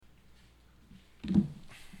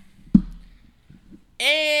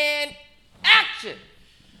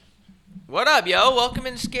What up, yo? Welcome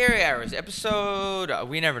in Scary Hours episode.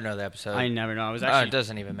 We never know the episode. I never know. I was actually. It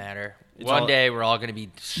doesn't even matter. One day we're all gonna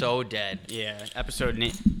be so dead. Yeah. Episode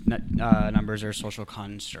numbers are social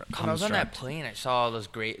construct. When I was on that plane, I saw all those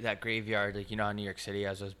that graveyard, like in New York City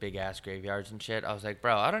has those big ass graveyards and shit. I was like,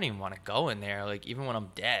 bro, I don't even want to go in there. Like even when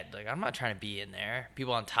I'm dead, like I'm not trying to be in there.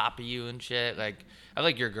 People on top of you and shit. Like I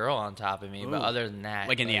like your girl on top of me, but other than that,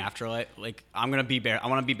 like in the afterlife, like I want to be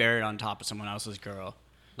buried on top of someone else's girl.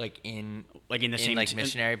 Like in the same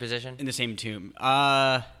missionary position? In the same tomb.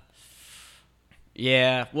 Yeah.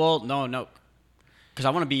 Well, no. Because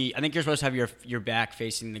I think you're supposed to have your back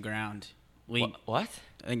facing the ground. What?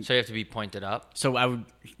 So you have to be pointed up? So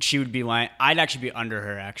she would be lying. I'd actually be under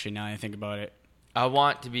her, actually, now that I think about it. I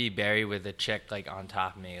want to be buried with a chick, like, on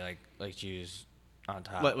top of me, like she was on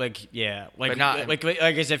top. Yeah. But not, like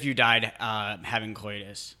as if you died having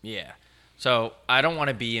coitus. Yeah. So I don't want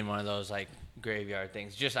to be in one of those, like, graveyard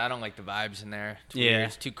things. Just I don't like the vibes in there. It's weird.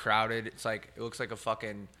 It's too crowded. It's like it looks like a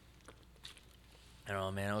fucking I don't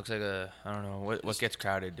know, man. It looks like I don't know what gets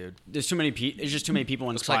crowded, dude. There's too many people. There's just too many people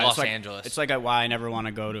in Looks like Los Angeles. It's like why I never want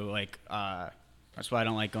to go to that's why I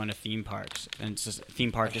don't like going to theme parks. And it's just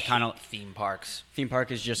theme park is kind of theme parks. Theme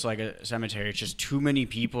park is just like a cemetery. It's just too many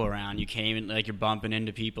people around. You can't even you're bumping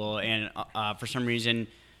into people, and for some reason.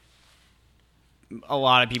 A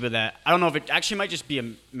lot of people that I don't know if it actually might just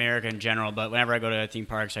be America in general, but whenever I go to theme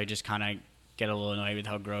parks, I just kind of get a little annoyed with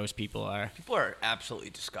how gross people are. People are absolutely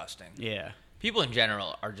disgusting. Yeah. People in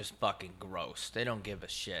general are just fucking gross. They don't give a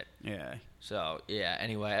shit. Yeah. So, yeah,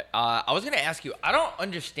 anyway, I was going to ask you, I don't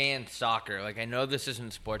understand soccer. Like, I know this isn't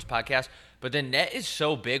a sports podcast, but the net is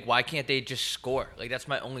so big, why can't they just score? Like, that's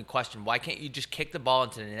my only question. Why can't you just kick the ball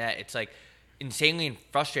into the net? It's like insanely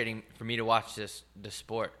frustrating for me to watch the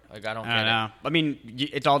sport. Like I don't get it. I mean,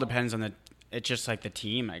 it all depends on it's just like the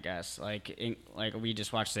team, I guess. Like we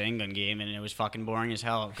just watched the England game and it was fucking boring as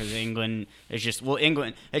hell because England is just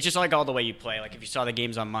England. It's just like all the way you play. Like if you saw the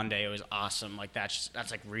games on Monday, it was awesome. Like that's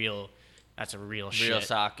like real. That's a real shit. Real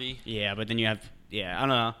soccer. Yeah, but then you have I don't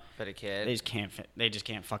know. But a kid. They just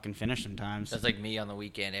can't fucking finish sometimes. That's like me on the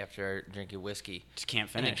weekend after drinking whiskey. Just can't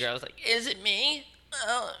finish. And the girl's like, "Is it me?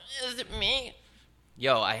 Oh, is it me?"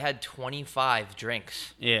 Yo, I had 25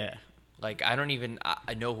 drinks. Yeah. Like, I don't even...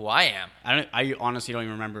 I know who I am. I honestly don't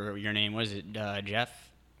even remember your name. Was it Jeff?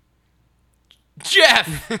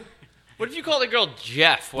 Jeff! What if you called a girl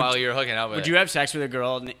Jeff while you're hooking up with her? Would you have sex with a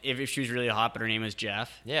girl if she was really hot, but her name was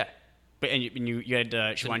Jeff? Yeah. But and you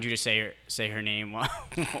had she wanted you to say her name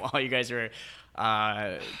while you guys were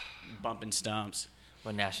bumping stumps.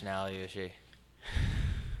 What nationality is she?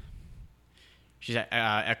 She's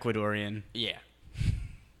Ecuadorian. Yeah.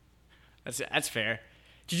 That's fair.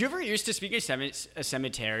 Did you ever used to speak a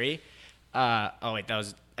cemetery? I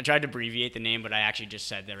tried to abbreviate the name, but I actually just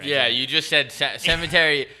said that right. Yeah, you just said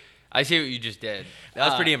cemetery. I see what you just did. That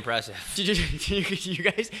was pretty impressive. Did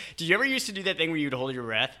you ever used to do that thing where you'd hold your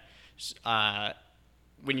breath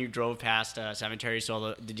when you drove past a cemetery so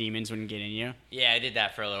all the demons wouldn't get in you? Yeah, I did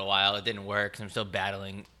that for a little while. It didn't work because I'm still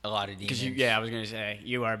battling a lot of demons. I was going to say,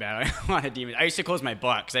 you are battling a lot of demons. I used to close my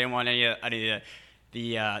butt because I didn't want any of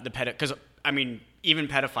the pet... Because, I mean, even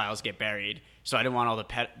pedophiles get buried, so I didn't want all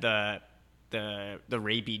the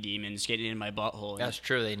rapey demons getting in my butthole. That's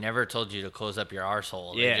true. They never told you to close up your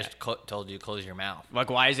arsehole. Yeah. They just told you to close your mouth. Like,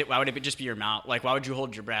 why would it just be your mouth? Like, why would you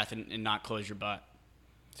hold your breath and not close your butt?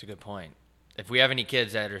 That's a good point. If we have any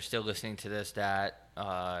kids that are still listening to this, that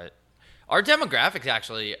our demographics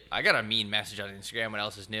actually, I got a mean message on Instagram. What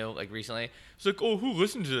else is new? Like recently, it's like, oh, who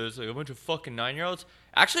listens to this? Like a bunch of fucking 9-year-olds.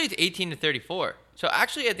 Actually, it's 18 to 34. So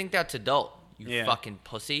actually, I think that's adult. You fucking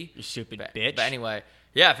pussy. You stupid bitch. But anyway,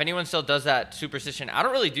 yeah. If anyone still does that superstition, I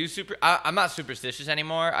don't really do I'm not superstitious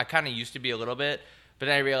anymore. I kind of used to be a little bit, but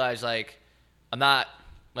then I realized like I'm not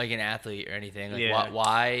like an athlete or anything. Like,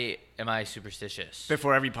 why am I superstitious?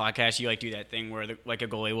 Before every podcast, you do that thing where a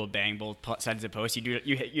goalie will bang both sides of the post.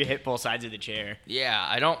 You hit both sides of the chair. Yeah,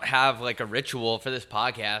 I don't have like a ritual for this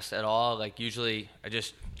podcast at all. Like usually,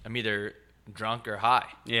 I'm either drunk or high.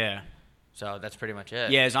 Yeah. So that's pretty much it.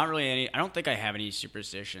 Yeah, it's not really any. I don't think I have any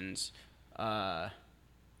superstitions. But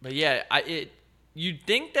yeah, you'd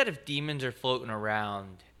think that if demons are floating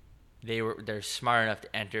around, they're smart enough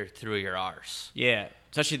to enter through your arse. Yeah.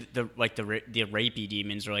 Especially the rapey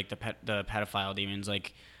demons or like the pedophile demons,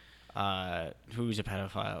 like who's a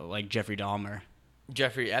pedophile? Like Jeffrey Dahmer.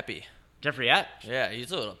 Jeffrey Epi. Jeffrey Epp? Yeah,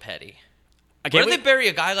 he's a little petty. Why did they bury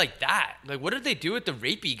a guy like that? Like, what did they do with the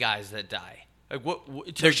rapey guys that die? Like,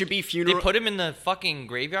 what there should be funeral. They put him in the fucking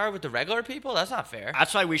graveyard with the regular people? That's not fair.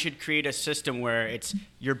 That's why we should create a system where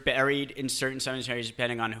you're buried in certain cemeteries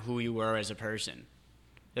depending on who you were as a person.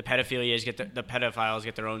 The pedophiles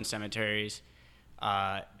get their own cemeteries.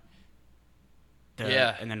 And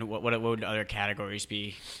then what would other categories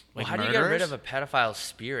be? Well, Like how do you get rid of a pedophile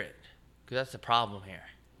spirit? Because that's the problem here.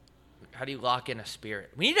 How do you lock in a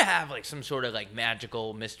spirit? We need to have like some sort of like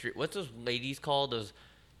magical mystery. What's those ladies called? Those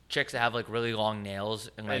chicks that have like really long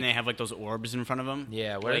nails and they have like those orbs in front of them.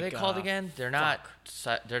 Yeah, what are they called again? They're not.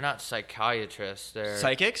 They're not psychiatrists. They're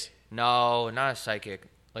psychics. No, not a psychic.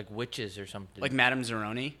 Like witches or something. Like Madame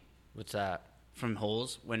Zeroni. What's that? From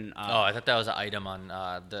Holes. When I thought that was an item on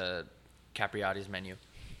the Capriati's menu.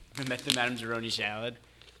 The Madame Zeroni salad.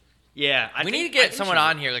 Yeah, we need to get someone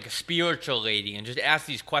on here, like a spiritual lady, and just ask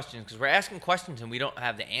these questions, because we're asking questions and we don't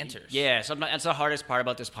have the answers. Yeah, that's the hardest part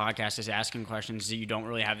about this podcast, is asking questions that you don't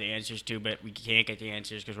really have the answers to, but we can't get the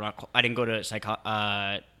answers because I didn't go to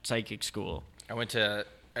psychic school. I went to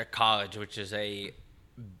a college, which is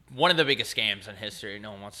one of the biggest scams in history.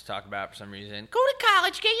 No one wants to talk about it for some reason. Go to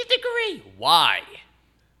college, get your degree. Why?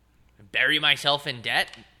 Bury myself in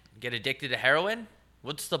debt? Get addicted to heroin?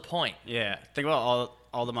 What's the point? Yeah, think about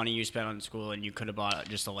all the money you spent on school, and you could have bought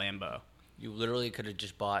just a Lambo. You literally could have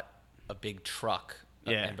just bought a big truck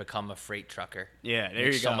and become a freight trucker. Yeah, there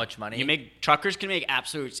you go. So much money. Truckers can make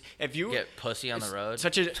absolute. If you get pussy on the road,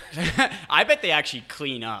 I bet they actually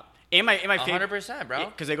clean up. And my 100%, bro.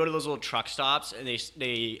 Because they go to those little truck stops and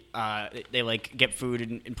they like get food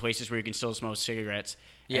in places where you can still smoke cigarettes.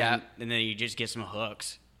 Yeah, and then you just get some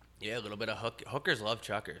hooks. Yeah, a little bit of hookers love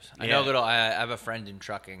truckers. I know I have a friend in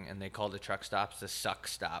trucking, and they call the truck stops the suck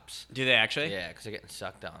stops. Do they actually? Yeah, because they're getting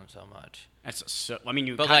sucked on so much. That's so. I mean,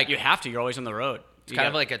 you have to. You're always on the road. It's kind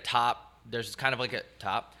of like a top. There's kind of like a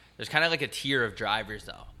top. There's kind of like a tier of drivers,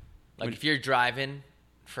 though. Like if you're driving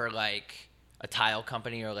for like a tile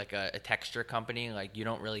company or like a texture company, like you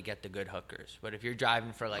don't really get the good hookers. But if you're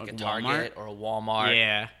driving for like a Target or a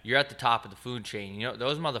Walmart, you're at the top of the food chain. You know,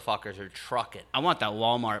 those motherfuckers are trucking. I want that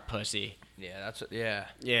Walmart pussy. Yeah, Yeah.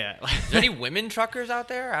 Is there any women truckers out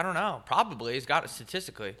there? I don't know. Probably. It's got it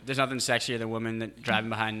statistically. There's nothing sexier than women that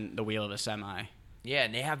driving behind the wheel of a semi. Yeah,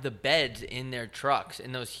 and they have the beds in their trucks,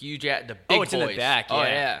 in those huge, the big it's boys. In the back, yeah. Oh,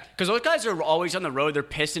 yeah. Because those guys are always on the road. They're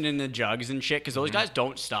pissing in the jugs and shit, because those guys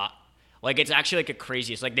don't stop. Like, it's actually like a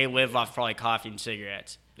crazy. It's like they live off probably coffee and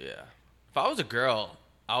cigarettes. Yeah. If I was a girl,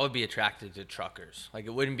 I would be attracted to truckers. Like,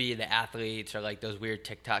 it wouldn't be the athletes or, like, those weird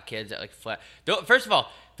TikTok kids that, like, First of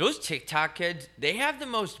all, those TikTok kids, they have the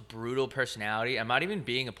most brutal personality. I'm not even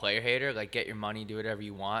being a player hater. Like, get your money, do whatever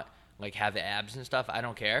you want. Like, have the abs and stuff. I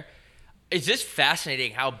don't care. It's just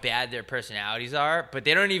fascinating how bad their personalities are, but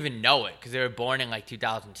they don't even know it because they were born in like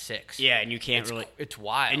 2006. Yeah, and you can't it's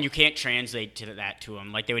wild. And you can't translate that to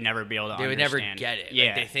them. Like, they would never be able to understand. They would never get it. Yeah.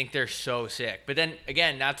 Like, they think they're so sick. But then,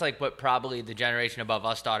 again, that's like what probably the generation above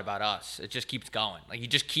us thought about us. It just keeps going. Like, you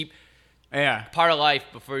just keep... Yeah. Part of life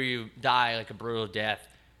before you die, like a brutal death,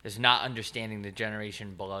 is not understanding the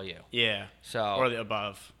generation below you. Yeah. Or the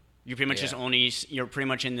above. You pretty much you're pretty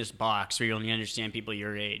much in this box where you only understand people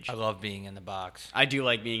your age. I love being in the box. I do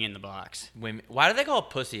like being in the box. Women, why do they call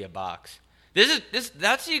pussy a box?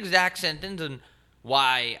 That's the exact sentence and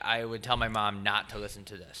why I would tell my mom not to listen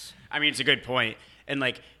to this. I mean, it's a good point. And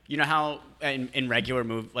like, you know how in regular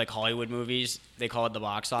like Hollywood movies, they call it the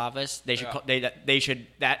box office?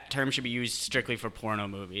 That term should be used strictly for porno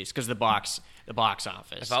movies, because the box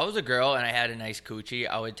office. If I was a girl and I had a nice coochie,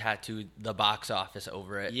 I would tattoo the box office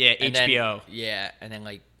over it. Yeah, and HBO. And then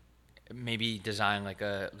like maybe design like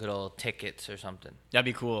a little tickets or something. That'd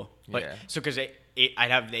be cool. But yeah. So because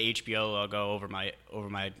I'd have the HBO logo over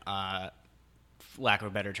my lack of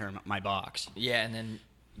a better term, my box. Yeah, and then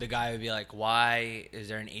the guy would be like, "Why is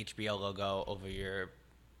there an HBO logo over your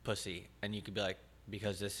pussy?" And you could be like,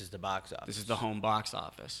 "Because this is the box office. This is the home box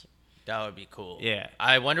office." That would be cool. Yeah.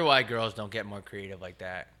 I wonder why girls don't get more creative like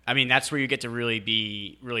that. I mean, that's where you get to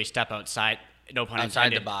really step outside. No pun intended.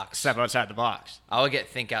 Outside the box. Step outside the box. I would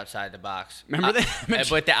think outside the box. Remember that? I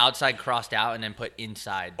put the outside crossed out and then put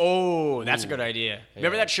inside. Oh, that's a good idea. Yeah.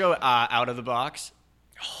 Remember that show, Out of the Box?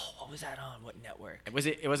 Oh, what was that on? What network?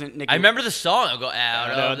 It wasn't Nick. I remember the song. I'll go out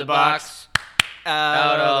of the box.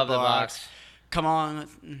 Out of the box. Come on.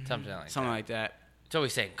 Something like that. It's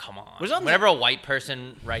always saying, come on. Whenever a white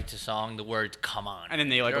person writes a song, the words come on. And then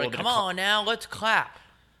they like, come on now, let's clap.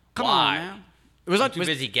 Come on now. I'm too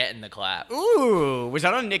busy getting the clap. Ooh, was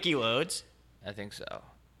that on Nicki Loads? I think so.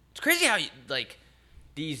 It's crazy how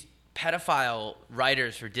these pedophile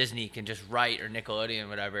writers for Disney can just write, or Nickelodeon,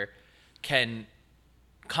 whatever, can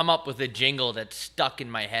come up with a jingle that's stuck in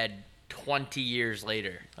my head 20 years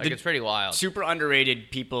later. It's pretty wild. Super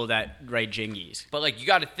underrated people that write jingies. But you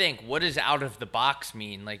got to think, what does out of the box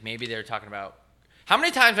mean? Like, maybe they're talking about How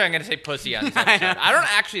many times am I going to say pussy on this episode? I don't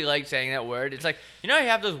actually like saying that word. It's like, you know, you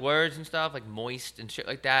have those words and stuff like moist and shit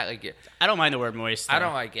like that. Like, I don't mind the word moist, though. I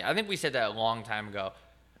don't like it. I think we said that a long time ago.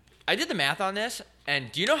 I did the math on this, and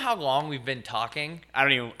do you know how long we've been talking? I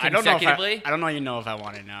don't even know if I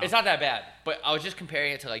want to know. It's not that bad, but I was just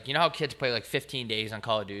comparing it to, like, you know how kids play like 15 days on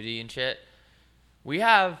Call of Duty and shit? We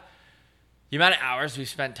have the amount of hours we've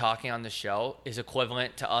spent talking on the show is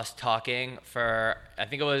equivalent to us talking for, I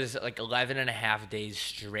think it was like 11 and a half days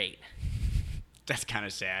straight. That's kind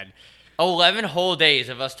of sad. 11 whole days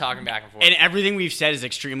of us talking back and forth. And everything we've said is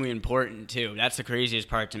extremely important, too. That's the craziest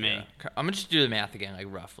part to me. Yeah. I'm going to just do the math again, like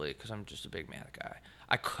roughly, because I'm just a big math guy.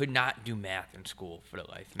 I could not do math in school for the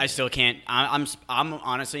life of me. I still can't. I'm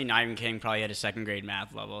honestly not even kidding, probably at a second grade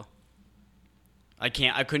math level. I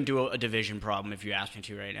couldn't do a division problem if you asked me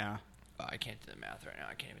to right now. Oh, I can't do the math right now.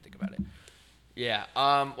 I can't even think about it. Yeah.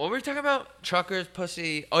 What were we talking about? Truckers,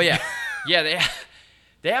 pussy. Oh, yeah. Yeah,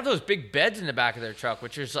 they have those big beds in the back of their truck,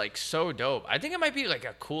 which is, like, so dope. I think it might be, like,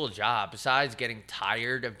 a cool job besides getting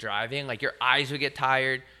tired of driving. Like, your eyes would get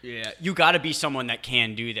tired. Yeah. You got to be someone that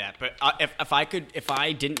can do that. But if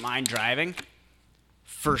I didn't mind driving,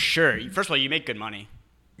 for sure. First of all, you make good money.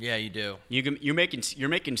 Yeah, you do. You're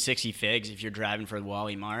making 60 figs if you're driving for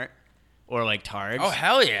Wally Mart. Or like Targs. Oh,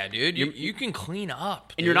 hell yeah, dude. You can clean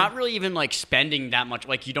up. And you're not really even like spending that much.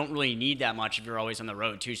 Like you don't really need that much if you're always on the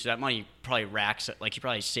road too. So that money probably racks it. Like you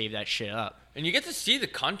probably save that shit up. And you get to see the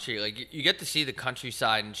country. Like you get to see the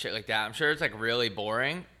countryside and shit like that. I'm sure it's like really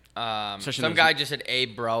boring. Some guy just said, "Hey,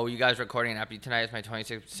 bro, you guys recording an epi tonight? It's my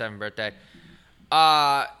 27th birthday."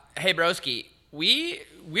 Hey, broski, we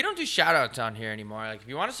don't do shout outs on here anymore. Like if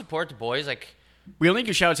you want to support the boys, like. We only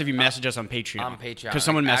do shout-outs if you message us on Patreon. On Patreon. Because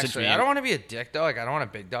someone messaged me. I don't want to be a dick, though. Like, I don't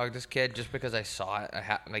want to big dog this kid just because I saw it.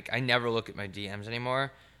 I never look at my DMs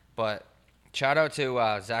anymore. But shout out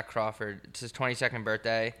to Zach Crawford. It's his 22nd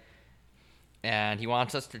birthday. And he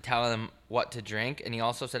wants us to tell him what to drink. And he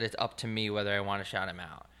also said it's up to me whether I want to shout him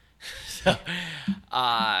out. So,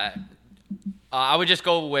 I would just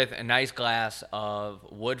go with a nice glass of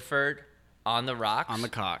Woodford on the rocks. On the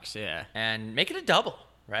cocks, yeah. And make it a double.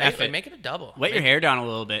 Right? Like, make it a double. Wet your hair down a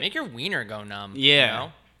little bit. Make your wiener go numb.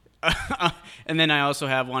 Yeah. You know? And then I also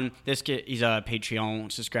have one. This kid, he's a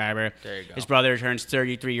Patreon subscriber. There you go. His brother turns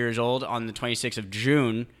 33 years old on the 26th of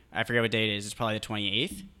June. I forget what date it is. It's probably the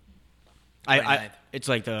 28th. 29th. It's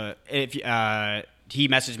like he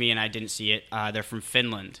messaged me and I didn't see it. They're from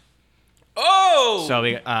Finland. Oh! So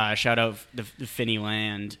we shout out the Finny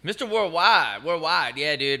land. Mr. Worldwide.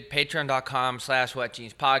 Yeah, dude.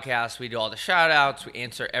 Patreon.com/WetJeansPodcast. We do all the shout outs. We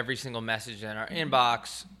answer every single message in our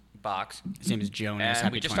inbox. His name is Jonas.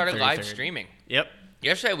 And we just started live streaming. Yep.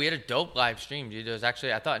 Yesterday we had a dope live stream, dude. It was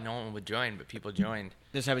actually, I thought no one would join, but people joined.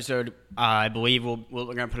 This episode, I believe we're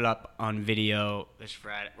going to put it up on video this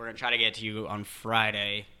Friday. We're going to try to get to you on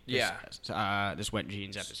Friday. This Wet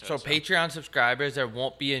Jeans episode. So Patreon subscribers, there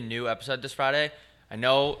won't be a new episode this Friday. I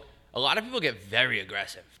know a lot of people get very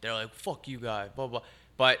aggressive. They're like, "Fuck you guys," blah blah.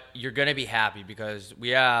 But you're gonna be happy because we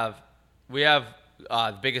have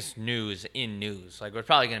the biggest news in news. Like we're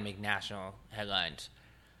probably gonna make national headlines.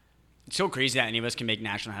 It's so crazy that any of us can make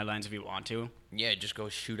national headlines if we want to. Yeah, just go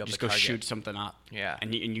shoot up. Just go shoot something up. Yeah,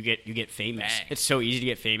 and you get famous. Bang. It's so easy to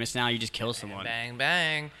get famous now. You just kill someone. Bang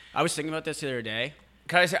bang. I was thinking about this the other day.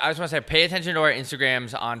 I just want to say, pay attention to our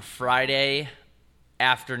Instagrams on Friday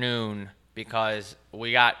afternoon because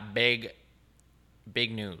we got big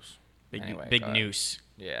news. Big noose.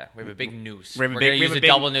 Yeah, we have a big noose. We're going to use a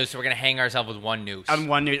double noose, so we're going to hang ourselves with one noose. On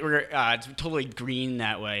one noose. It's totally green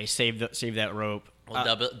that way. Save that rope.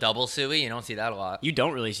 Well, double suey, you don't see that a lot. You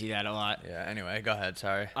don't really see that a lot. Yeah, anyway, go ahead,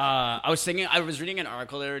 sorry. I was reading an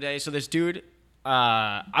article the other day. So this dude,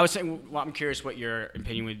 I'm curious what your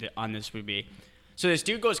opinion on this would be. So this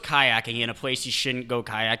dude goes kayaking in a place he shouldn't go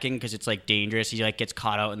kayaking because it's like dangerous. He like gets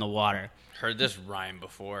caught out in the water. Heard this rhyme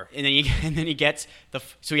before. And then he gets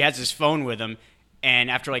so he has his phone with him,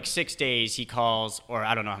 and after like 6 days he calls, or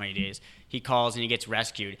I don't know how many days he calls, and he gets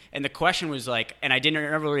rescued. And the question was like, and I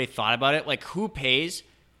never really thought about it, like who pays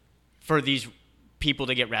for these people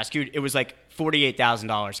to get rescued? It was like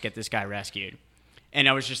 $48,000 to get this guy rescued. And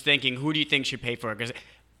I was just thinking, who do you think should pay for it? Because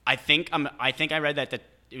I think I read that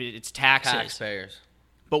it's taxes. Taxpayers.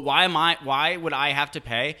 But why would I have to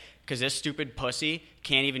pay? Because this stupid pussy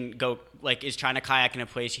can't even go, like, is trying to kayak in a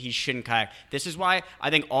place he shouldn't kayak. This is why I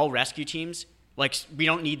think all rescue teams, like, we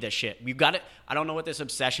don't need this shit. We've got it. I don't know what this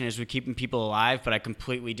obsession is with keeping people alive, but I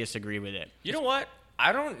completely disagree with it. You know what?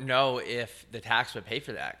 I don't know if the tax would pay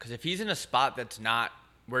for that. Because if he's in a spot that's not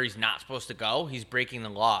where he's not supposed to go, he's breaking the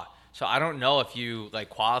law. So I don't know if you, like,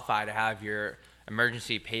 qualify to have your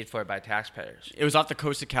emergency paid for by taxpayers. It was off the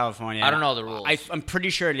coast of California. I don't know the rules. I'm pretty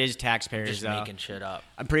sure it is taxpayers. Just though. making shit up.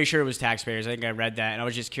 I'm pretty sure it was taxpayers. I think I read that, and I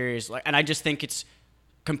was just curious. Like, and I just think it's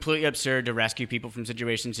completely absurd to rescue people from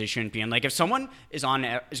situations they shouldn't be in. Like, if someone is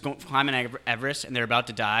going climbing Everest and they're about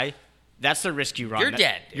to die, that's the risk you run. You're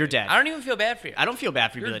dead. Dude. You're dead. I don't even feel bad for you. I don't feel bad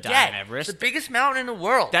for people You're that dead. die on Everest. It's the biggest mountain in the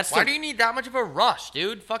world. Why do you need that much of a rush,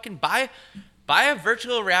 dude? Fucking buy a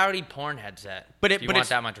virtual reality porn headset. If you want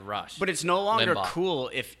that much rush. But it's no longer Limbo. cool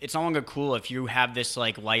if you have this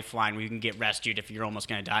like lifeline where you can get rescued if you're almost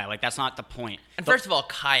gonna die. Like, that's not the point. And first of all,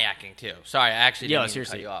 kayaking too. Sorry, I actually didn't mean to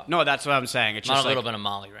seriously. cut you off. No, that's what I'm saying. It's I'm just on a little bit of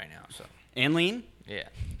Molly right now. So and lean.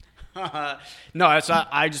 yeah. No, it's not.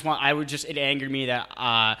 It angered me that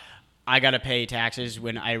I gotta pay taxes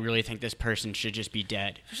when I really think this person should just be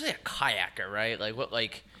dead. Especially a kayaker, right?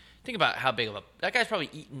 Think about how big of that guy's probably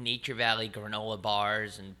eating Nature Valley granola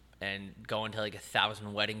bars and going to like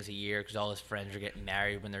 1,000 weddings a year because all his friends are getting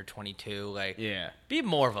married when they're 22. Like, Yeah. be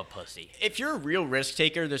more of a pussy. If you're a real risk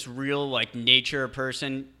taker, this real like nature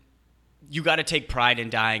person, you got to take pride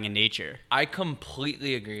in dying in nature. I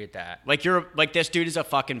completely agree with that. Like this dude is a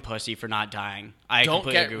fucking pussy for not dying. I Don't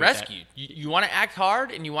completely get agree rescued. With that. You want to act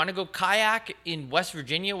hard and you want to go kayak in West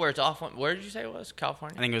Virginia where it's off. Where did you say it was?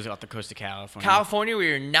 California? I think it was off the coast of California. California where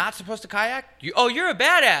you're not supposed to kayak? You're a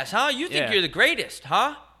badass, huh? You think Yeah. you're the greatest,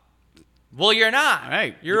 huh? Well, you're not.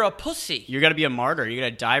 Right. You're a pussy. You got to be a martyr. You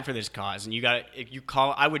got to die for this cause, and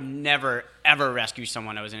I would never ever rescue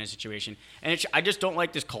someone that was in a situation. And I just don't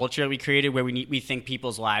like this culture that we created where we think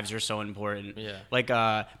people's lives are so important. Yeah. Like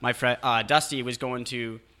my friend Dusty was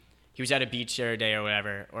he was at a beach the other day or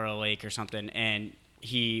whatever, or a lake or something, and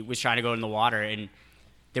he was trying to go in the water, and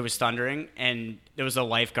there was thundering, and there was a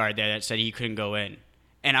lifeguard there that said he couldn't go in.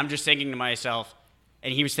 And I'm just thinking to myself,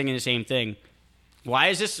 and he was thinking the same thing. Why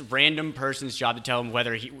is this random person's job to tell him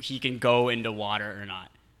whether he can go into water or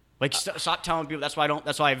not? Like, stop telling people. That's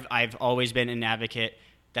why I've always been an advocate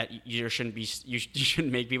that you shouldn't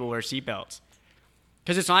make people wear seatbelts.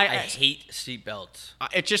 Because it's not. I hate seatbelts.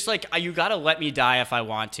 It's just like you gotta let me die if I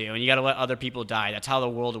want to, and you gotta let other people die. That's how the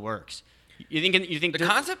world works. You think The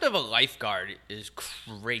concept of a lifeguard is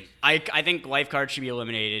crazy. I think lifeguards should be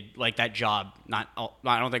eliminated, like that job. I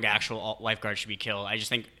don't think actual lifeguards should be killed. I just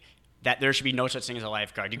think that there should be no such thing as a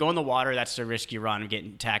lifeguard. You go in the water, that's the risk you run of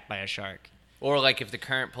getting attacked by a shark. Or like if the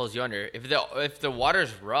current pulls you under. If the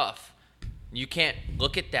water's rough, you can't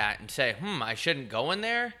look at that and say, I shouldn't go in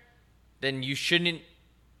there. Then you shouldn't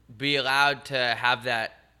be allowed to have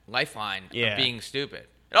that lifeline of being stupid.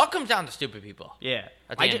 It all comes down to stupid people. Yeah.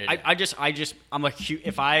 At the end of the day.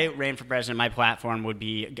 If I ran for president, my platform would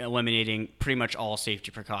be eliminating pretty much all safety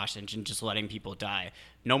precautions and just letting people die.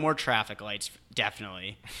 No more traffic lights,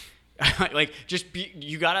 definitely.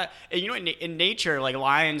 You gotta, in nature, like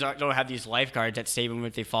lions don't have these lifeguards that save them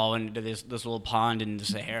if they fall into this little pond in the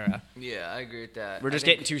Sahara. Yeah, I agree with that. We're just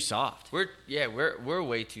getting too soft. We're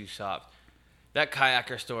way too soft. That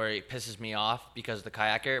kayaker story pisses me off because of the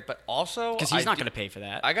kayaker, but also because he's not going to pay for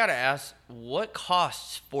that. I gotta ask, what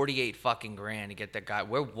costs 48 fucking grand to get that guy?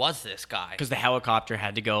 Where was this guy? Because the helicopter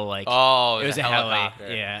had to go like. Oh, it was a helicopter.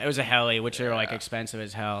 heli. Yeah, it was a heli, which are like expensive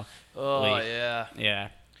as hell. Oh yeah. Yeah.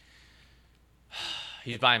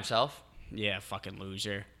 He's by himself. Yeah, fucking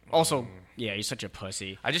loser. Also, yeah, he's such a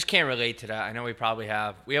pussy. I just can't relate to that. I know we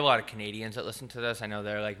have a lot of Canadians that listen to this. I know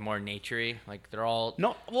they're like more naturey. Like they're all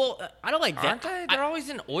no. Well, I don't like aren't that. They're always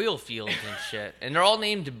in oil fields and shit, and they're all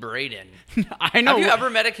named Braden. I know. Have you ever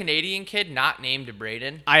met a Canadian kid not named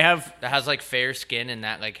Braden? I have. That has like fair skin and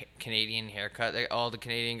that like Canadian haircut that all the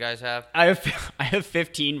Canadian guys have. I have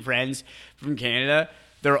 15 friends from Canada.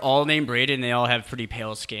 They're all named Braden. And they all have pretty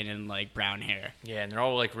pale skin and like brown hair. Yeah, and they're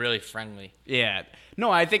all like really friendly. Yeah. No,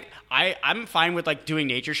 I think I'm fine with like doing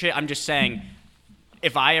nature shit. I'm just saying,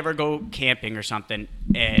 if I ever go camping or something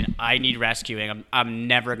and I need rescuing, I'm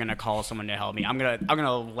never gonna call someone to help me. I'm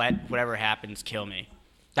gonna let whatever happens kill me.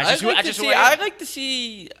 I'd like to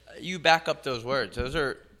see you back up those words. Those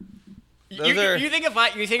are. You think if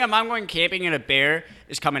I'm going camping and a bear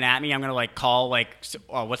is coming at me, I'm gonna like call like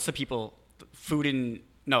what's the people food and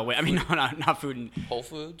no wait I mean no not food and Whole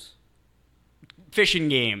Foods, Fish and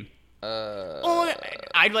Game.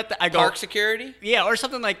 I'd let I go park security. Yeah, or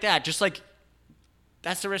something like that. Just like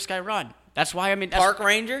that's the risk I run. That's why I'm in park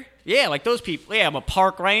ranger. Yeah, like those people. Yeah, I'm a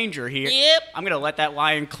park ranger here. Yep. I'm gonna let that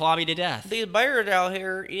lion claw me to death. These bears out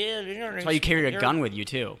here. Yeah, that's why you carry a gun with you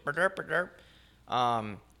too.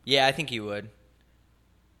 Yeah, I think you would.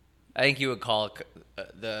 I think you would call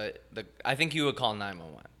I think you would call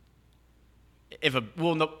 911.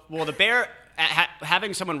 The bear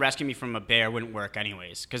having someone rescue me from a bear wouldn't work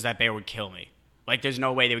anyways because that bear would kill me. Like, there's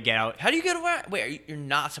no way they would get out. How do you get away? Wait, you're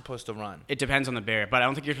not supposed to run. It depends on the bear, but I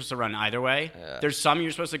don't think you're supposed to run either way. Yeah. There's some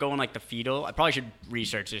you're supposed to go in, like, the fetal. I probably should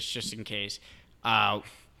research this just in case.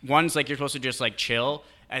 One's, like, you're supposed to just, like, chill.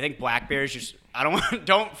 I think black bears just...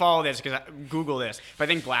 don't follow this because Google this. But I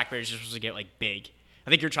think black bears are supposed to get, like, big. I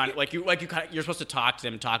think you're trying to... You're supposed to talk to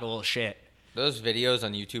them, talk a little shit. Those videos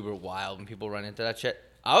on YouTube are wild when people run into that shit.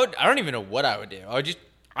 I don't even know what I would do.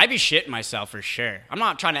 I'd be shitting myself for sure. I'm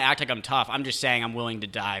not trying to act like I'm tough. I'm just saying I'm willing to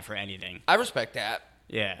die for anything. I respect that.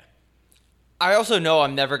 Yeah. I also know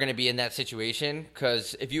I'm never going to be in that situation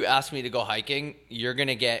because if you ask me to go hiking, you're going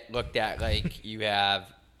to get looked at like you have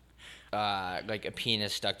like a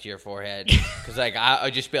penis stuck to your forehead. Because like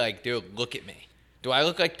I'd just be like, dude, look at me. Do I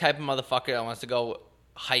look like the type of motherfucker that wants to go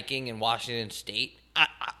hiking in Washington State?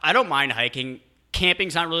 I don't mind hiking.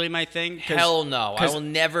 Camping's not really my thing. Hell no. I will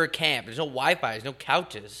never camp. There's no Wi-Fi. There's no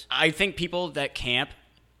couches. I think people that camp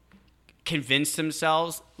convince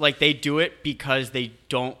themselves like they do it because they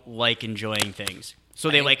don't like enjoying things.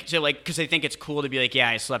 So because they think it's cool to be like, yeah,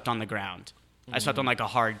 I slept on the ground. I slept on like a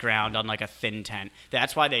hard ground on like a thin tent.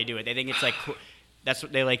 That's why they do it. They think it's like that's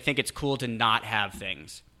what they like think it's cool to not have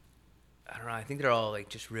things. I don't know. I think they're all like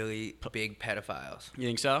just really big pedophiles. You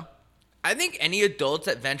think so? I think any adults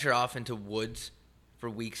that venture off into woods for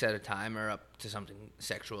weeks at a time are up to something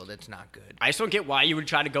sexual that's not good. I just don't get why you would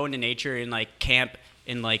try to go into nature and like camp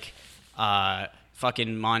in like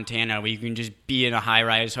fucking Montana where you can just be in a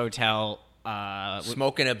high-rise hotel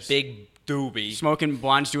smoking a big doobie, smoking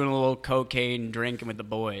blunts, doing a little cocaine, drinking with the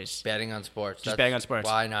boys, betting on sports. Just betting on sports.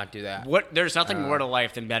 Why not do that? There's nothing more to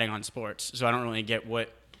life than betting on sports, so I don't really get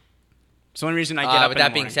what. It's the only reason I get up. With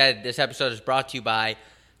that being said, this episode is brought to you by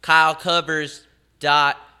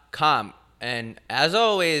KyleCovers.com. And as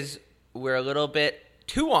always, we're a little bit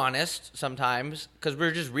too honest sometimes because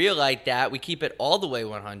we're just real like that. We keep it all the way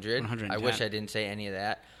 100. 110. I wish I didn't say any of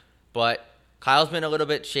that. But Kyle's been a little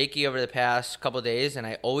bit shaky over the past couple of days, and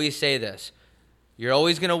I always say this. You're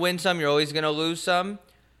always going to win some. You're always going to lose some.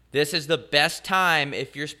 This is the best time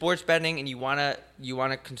if you're sports betting and you want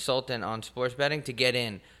a consultant on sports betting to get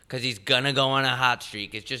in because he's going to go on a hot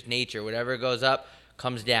streak. It's just nature. Whatever goes up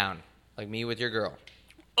comes down, like me with your girl.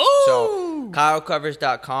 Oh! So,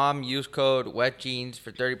 KyleCovers.com, use code WETJEANS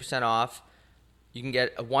for 30% off. You can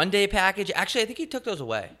get a one-day package. Actually, I think he took those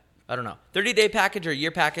away. I don't know. 30-day package or a year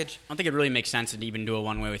package. I don't think it really makes sense to even do a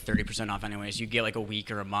one-way with 30% off anyways. You get like a week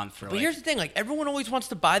or a month for But here's the thing. Like, everyone always wants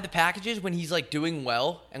to buy the packages when he's, like, doing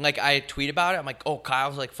well. And, like, I tweet about it. I'm like, oh,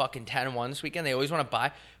 Kyle's, like, fucking 10-1 this weekend. They always want to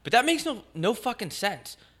buy. But that makes no fucking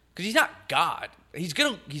sense. Because he's not God. He's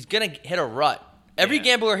gonna hit a rut. Every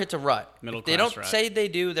gambler hits a rut. If they don't say they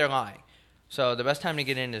do, they're lying. So the best time to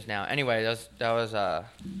get in is now. Anyway, that was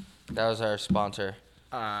our sponsor.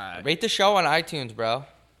 Rate the show on iTunes, bro.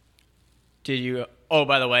 Did you? Oh,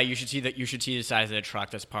 by the way, you should see the size of the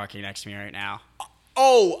truck that's parking next to me right now.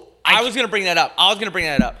 Oh, I was gonna bring that up.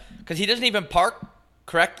 Because he doesn't even park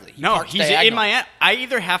correctly. He's in my. I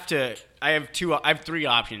either have to. I have three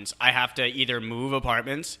options. I have to either move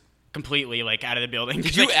apartments completely, like out of the building.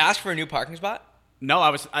 Did you ask for a new parking spot?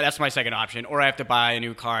 No, that's my second option. Or I have to buy a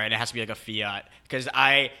new car, and it has to be like a Fiat. Because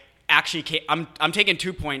I actually can't, I'm taking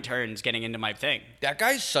 2-point turns getting into my thing. That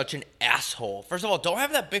guy's such an asshole. First of all, don't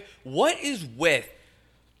have that big... What is with...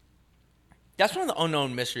 That's one of the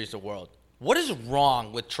unknown mysteries of the world. What is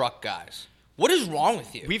wrong with truck guys? What is wrong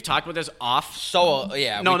with you? We've talked about this off...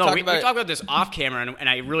 yeah. We talked about this off camera, and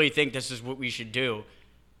I really think this is what we should do.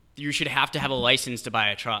 You should have to have a license to buy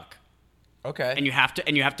a truck. Okay. And you have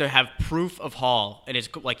to have proof of haul, and it's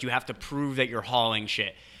like you have to prove that you're hauling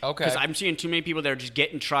shit. Okay. Because I'm seeing too many people that are just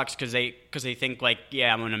getting trucks because they think like,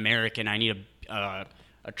 yeah, I'm an American, I need a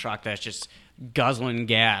truck that's just guzzling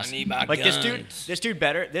gas. I need my like guns. This dude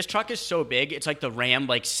better. This truck is so big. It's like the Ram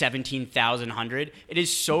like 17,100. It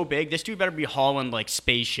is so big. This dude better be hauling like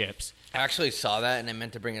spaceships. I actually saw that, and I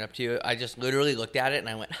meant to bring it up to you. I just literally looked at it, and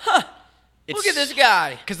I went, huh. Look at this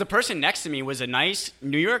guy. Because the person next to me was a nice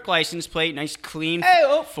New York license plate, nice clean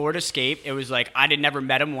Ford Escape. It was like I had never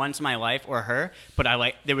met him once in my life or her,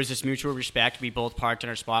 but there was this mutual respect. We both parked in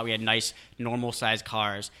our spot. We had nice, normal sized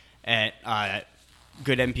cars at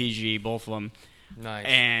good MPG, both of them. Nice.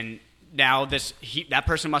 And now that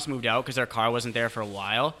person must have moved out because their car wasn't there for a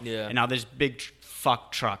while. Yeah. And now this big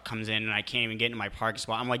fuck truck comes in, and I can't even get into my parking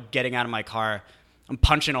spot. I'm like getting out of my car. I'm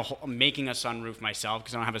I'm making a sunroof myself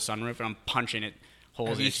because I don't have a sunroof, and I'm punching it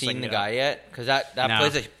holes. Have you seen the guy yet? Because that No.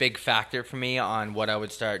 plays a big factor for me on what I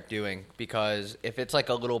would start doing. Because if it's like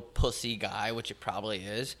a little pussy guy, which it probably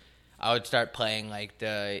is, I would start playing like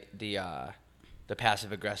the the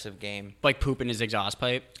passive aggressive game. Like poop in his exhaust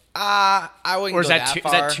pipe? I wouldn't Or is go that that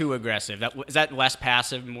far. is that too aggressive? Is that less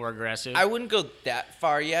passive, more aggressive? I wouldn't go that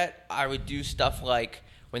far yet. I would do stuff like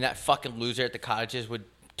when that fucking loser at the cottages would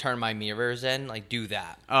turn my mirrors in, like do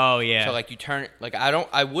that. Oh yeah. So like you turn like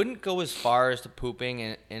I wouldn't go as far as to pooping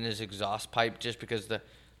in his exhaust pipe just because the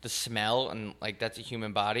smell and like that's a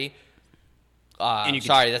human body.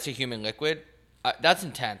 That's a human liquid. That's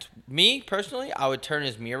intense. Me personally, I would turn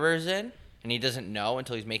his mirrors in, and he doesn't know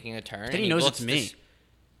until he's making a turn. Then he knows it's me.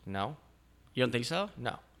 No. You don't think so? No.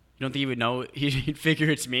 You don't think he would know? He'd figure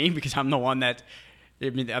it's me because I'm the one that. I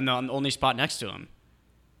mean, I'm the only spot next to him.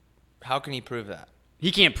 How can he prove that?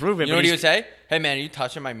 He can't prove it. You know what he would say? Hey man, are you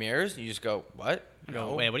touching my mirrors? And you just go, what? I go,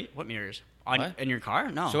 No. wait, what mirrors? What? In your car?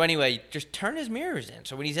 No. So anyway, just turn his mirrors in.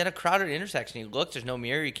 So when he's at a crowded intersection, he looks, there's no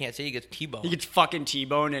mirror, he can't see, he gets T-boned. He gets fucking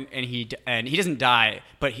T-boned and he doesn't die,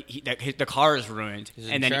 but the car is ruined. His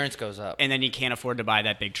and insurance goes up. And then he can't afford to buy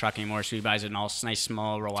that big truck anymore, so he buys an all nice,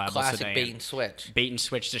 small, reliable Classic sedan. bait and switch. Bait and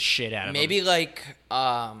switch the shit out of him. Maybe like,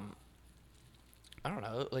 I don't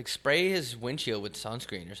know, like spray his windshield with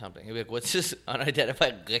sunscreen or something. He'd be like, what's this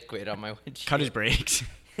unidentified liquid on my windshield? Cut his brakes.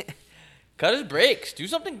 Cut his brakes. Do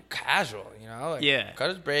something casual, you know? Like, Yeah. Cut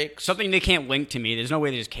his brakes. Something they can't link to me. There's no way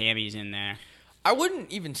there's camis in there. I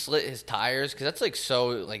wouldn't even slit his tires because that's like so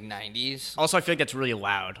like 90s. Also, I feel like that's really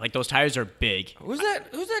loud. Like those tires are big. Who's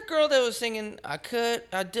that girl that was singing I dug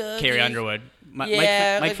Carrie it? Underwood.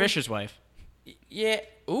 Yeah, Mike like- Fisher's wife. Yeah.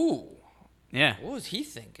 Ooh. Yeah. What was he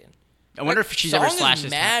thinking? I wonder if she's ever song slashed is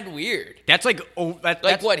his mad weird. That's like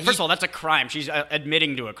that's what, first of all, that's a crime. She's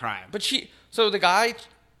admitting to a crime. But so the guy,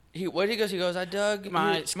 he goes, I dug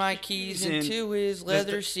My my keys in- into his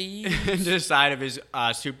leather seat. to the side of his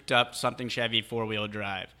souped up something Chevy 4-wheel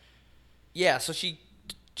drive. Yeah, so she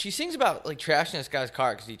sings about like trashing this guy's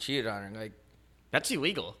car because he cheated on her. Like, That's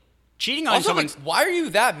illegal. Cheating on also, someone's like, why are you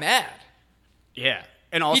that mad? yeah,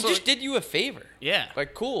 and also He just did you a favor. Yeah.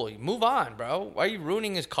 Like, cool, you move on, bro. Why are you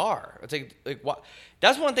ruining his car? It's like what?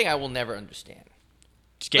 That's one thing I will never understand.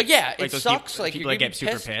 just get, like, yeah, it those sucks, People, like, people you're that gonna get be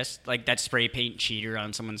super pissed. pissed, like that spray paint cheater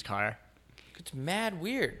on someone's car. It's mad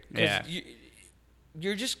weird. Yeah.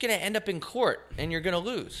 You're just gonna end up in court and you're gonna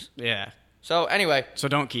lose. Yeah. So anyway, So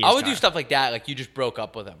don't key. I his would do car. stuff like that. Like you just broke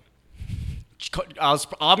up with him.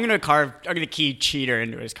 I'm gonna key cheater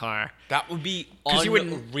into his car. That would be Because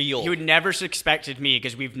unreal. he would never suspected me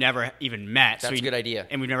because we've never even met. That's a good idea.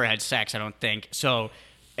 And we've never had sex, I don't think. So,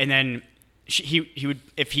 and then he would,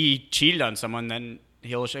 if he cheated on someone, then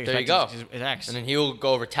he'll there you go. his ex. And then he'll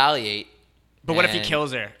go retaliate. But what if he and-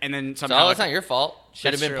 kills her and then So somehow that's not your fault.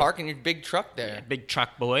 Should have That's been true. parking your big truck there. big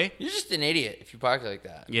truck boy? You're just an idiot if you park like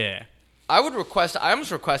that. Yeah. I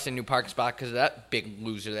almost request a new parking spot because of that big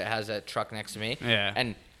loser that has that truck next to me. Yeah.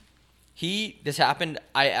 And this happened.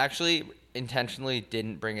 I actually intentionally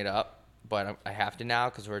didn't bring it up, but I have to now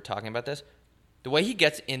because we're talking about this. The way he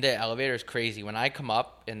gets into the elevator is crazy. When I come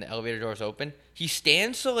up and the elevator doors open, he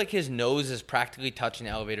stands so like his nose is practically touching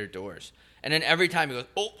the elevator doors. And then every time he goes,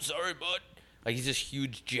 "Oh, sorry, bud." Like he's this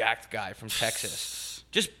huge jacked guy from Texas.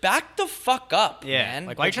 Just back the fuck up, Yeah. man.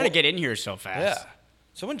 Like, why are you trying to get in here so fast? Yeah.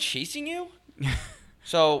 Someone chasing you?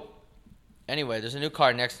 So, anyway, there's a new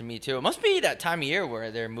car next to me, too. It must be that time of year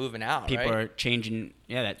where they're moving out, People right? are changing.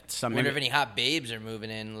 Yeah, that some I wonder if any hot babes are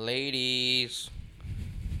moving in. Ladies.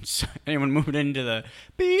 anyone moving into the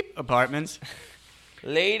beep apartments.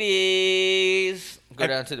 Ladies. Go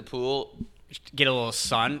down to the pool. Get a little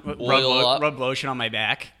sun. Oil up. Rub lotion on my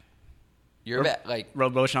back. You're like,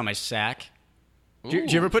 Rub lotion on my sack. Do you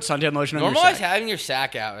ooh. ever put suntan lotion on your Normalize sack? having your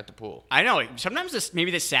sack out at the pool. I know. Sometimes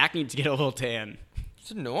maybe the sack needs to get a little tan. It's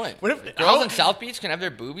annoying. What if- Girls how- in South Beach can have their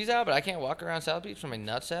boobies out, but I can't walk around South Beach with my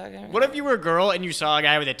nutsack? What if you were a girl and you saw a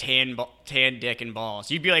guy with a tan dick and balls?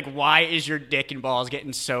 You'd be like, why is your dick and balls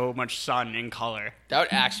getting so much sun and color? That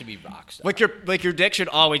would actually be rock star. Like your dick should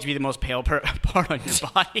always be the most pale part on your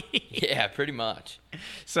body. Yeah, pretty much.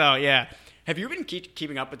 So yeah, have you been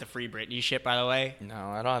keeping up with the Free Britney shit? By the way, No,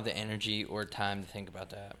 I don't have the energy or time to think about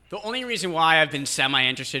that. the only reason why I've been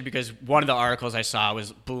semi-interested because one of the articles I saw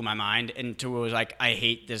blew my mind, and two was like, I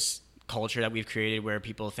hate this culture that we've created where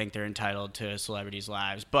people think they're entitled to celebrities'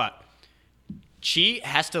 lives, but she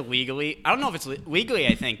has to legally, I don't know if it's legally,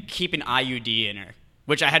 I think, keep an IUD in her,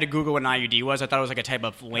 which I had to Google what an IUD was. I thought it was like a type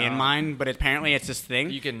of landmine, but apparently it's this thing.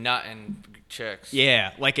 You can nut in chicks.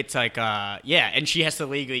 Yeah, like it's like, and she has to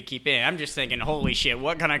legally keep it. I'm just thinking, holy shit,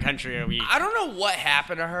 what kind of country are we? I don't know what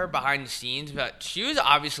happened to her behind the scenes, but she was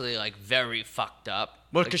obviously like very fucked up.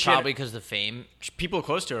 Well, Like, 'cause she had- probably because of the fame. People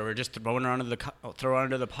close to her were just throwing her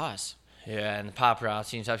under the pus. Yeah, and the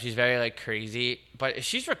paparazzi and stuff. She's very like crazy, but if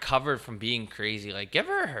she's recovered from being crazy, like give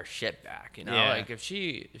her shit back. You know, Yeah. like if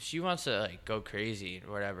she wants to like go crazy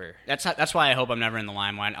or whatever. That's why I hope I'm never in the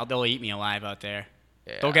limelight. They'll eat me alive out there.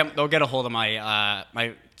 Yeah. They'll get a hold of my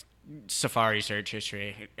my Safari search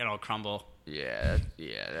history. It'll crumble. Yeah,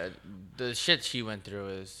 the shit she went through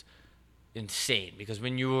is insane. Because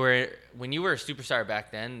when you were a superstar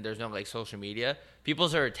back then, there's no like social media.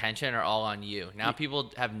 People's attention are all on you. Now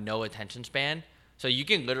people have no attention span, so you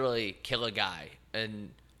can literally kill a guy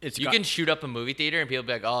and you can shoot up a movie theater and people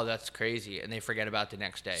be like, "Oh, that's crazy," and they forget about it the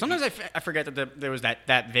next day. Sometimes I forget that there was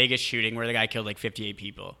that Vegas shooting where the guy killed like 58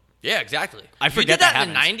 people. Yeah, exactly. I forget you did that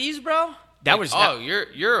in the happens. 90s, bro. That Like,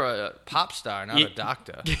 was you're a pop star, not a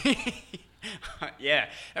doctor. Yeah,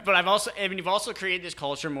 but you've also created this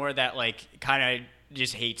culture more that like kind of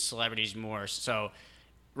just hates celebrities more. So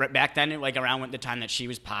right back then, like around the time that she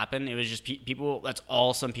was popping, it was just people. That's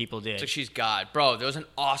all some people did. It's like she's God, bro. There was an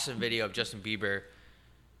awesome video of Justin Bieber.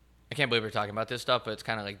 I can't believe we're talking about this stuff, but it's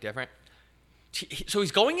kind of like different. So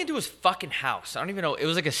he's going into his fucking house. I don't even know. It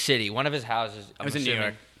was like a city, one of his houses. It was in New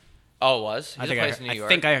York. Oh, it was? I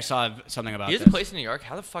think I saw something about He this. has a place in New York?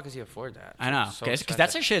 How the fuck does he afford that? I know, So because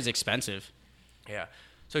that shit is expensive. Yeah.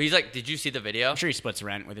 So he's like, did you see the video? I'm sure he splits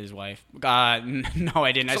rent with his wife. No,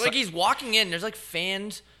 I didn't. So like he's walking in, there's like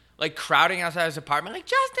fans like crowding outside his apartment, like,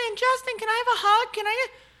 Justin, can I have a hug? Can I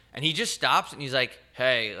get... And he just stops and he's like,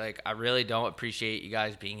 hey, like, I really don't appreciate you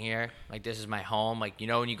guys being here. Like, this is my home. Like, you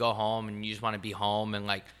know when you go home and you just want to be home and,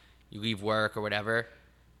 like, you leave work or whatever?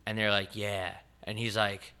 And they're like, yeah. And he's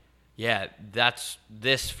like, yeah, that's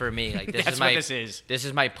this for me. Like, this That's is my, what this is. This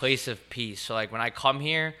is my place of peace. So, like, when I come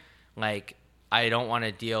here, like, I don't want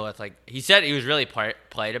to deal with, like, he said he was really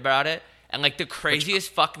polite about it. And, like, the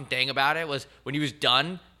craziest fucking thing about it was when he was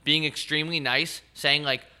done being extremely nice, saying,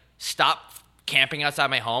 like, stop camping outside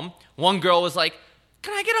my home, one girl was like,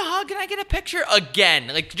 can I get a hug? Can I get a picture? Again.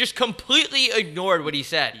 Like, just completely ignored what he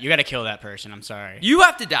said. You got to kill that person. I'm sorry. You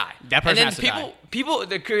have to die. That person and then has to die. People,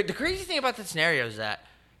 the crazy thing about that scenario is that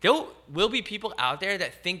there will be people out there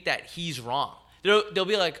that think that he's wrong. They'll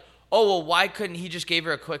be like, oh, well, why couldn't he just give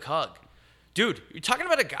her a quick hug? Dude, you're talking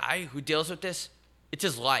about a guy who deals with this. It's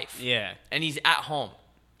his life. Yeah. And he's at home.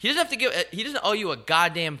 He doesn't owe you a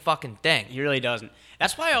goddamn fucking thing. He really doesn't.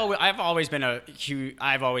 That's why I've always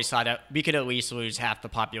thought that we could at least lose half the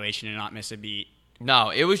population and not miss a beat. No,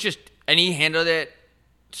 it was just, and he handled it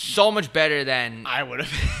so much better than I would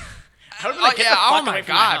have. oh my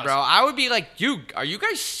god, bro! I would be like, dude, are you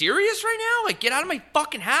guys serious right now? Like, get out of my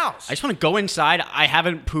fucking house! I just want to go inside. I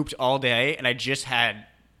haven't pooped all day, and I just had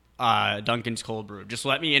Dunkin's cold brew. Just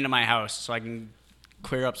let me into my house so I can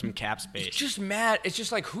clear up some cap space. It's just mad. It's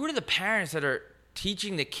just like, who are the parents that are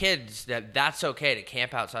teaching the kids that that's okay to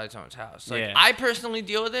camp outside someone's house? Like, Yeah. I personally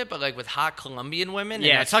deal with it, but like with hot Colombian women,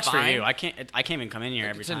 Yeah, and it sucks fine. for you. I can't even come in here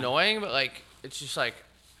every It's time. annoying, but like, it's just like,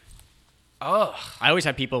 ugh. I always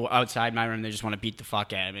have people outside my room. They just want to beat the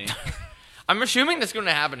fuck out of me. I'm assuming that's going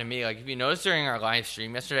to happen to me. Like, if you noticed during our live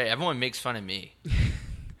stream yesterday, everyone makes fun of me.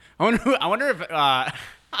 I wonder if I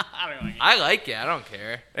don't know. I like it. I don't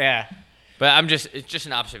care. Yeah. But it's just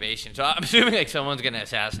an observation. So I'm assuming like someone's going to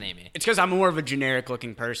assassinate me. It's because I'm more of a generic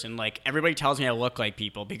looking person. Like, everybody tells me I look like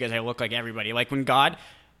people because I look like everybody. Like, when God,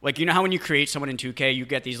 like, you know how when you create someone in 2K, you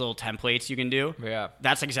get these little templates you can do? Yeah.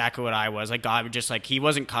 That's exactly what I was. Like, God would just, like, he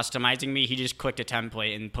wasn't customizing me. He just clicked a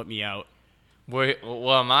template and put me out. What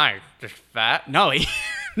am I? Just fat? No, he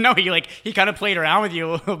kind of played around with you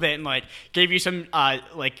a little bit and, like, gave you some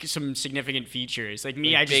significant features. Like,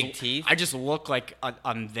 me, Like I just big teeth? I just look like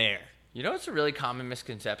I'm there. You know, it's a really common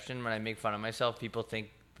misconception when I make fun of myself. People think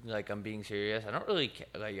like I'm being serious. I don't really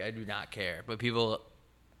like. I do not care. But people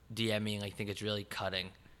DM me and like think it's really cutting.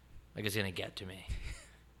 Like it's gonna get to me.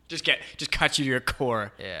 Just cut you to your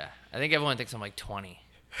core. Yeah. I think everyone thinks I'm like 20.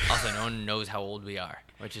 Also, no one knows how old we are,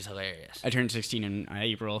 which is hilarious. I turned 16 in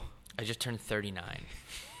April. I just turned 39.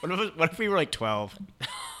 What if we were like 12?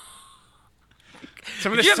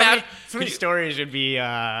 Some of Could you imagine- these stories would be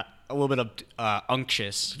a little bit of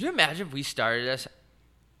unctuous. Could you imagine if we started this,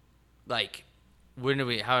 like, when did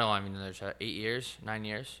we, how long have we been doing this? 8 years? 9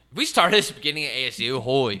 years? If we started this at the beginning of ASU,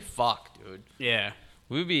 holy fuck, dude. Yeah,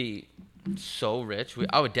 We would be so rich.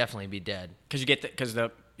 I would definitely be dead. because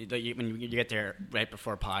when you get there right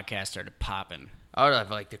before podcast started popping. I would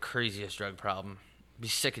have, like, the craziest drug problem. Be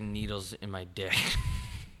sticking needles in my dick.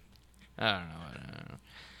 I don't know.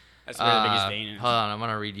 That's where the biggest vein is. Hold on, I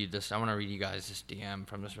want to read you this. I want to read you guys this DM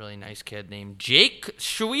from this really nice kid named Jake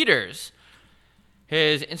Schwieters.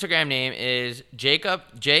 His Instagram name is Jacob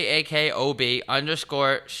JAKOB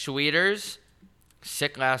 _ Schwieters.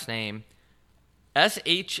 Sick last name.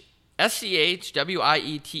 SHWIETERS.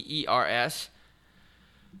 SCHWIETERS.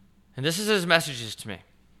 And this is his messages to me.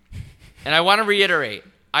 And I want to reiterate,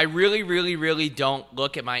 I really, really, really don't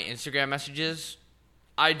look at my Instagram messages.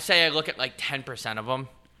 I'd say I look at like 10% of them.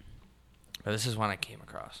 But this is one I came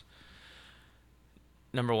across.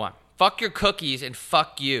 Number 1. Fuck your cookies and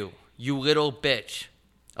fuck you, you little bitch.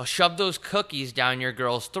 I'll shove those cookies down your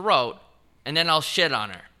girl's throat, and then I'll shit on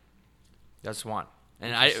her. That's one.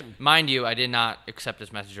 And mind you, I did not accept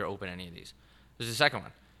this message or open any of these. There's the second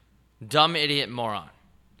one. Dumb idiot moron.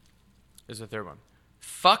 There's the third one.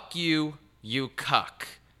 Fuck you, you cuck.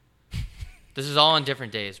 This is all on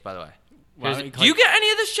different days, by the way. Do you get any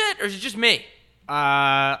of this shit, or is it just me?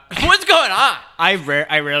 What's going on?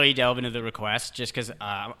 I rarely delve into the requests just because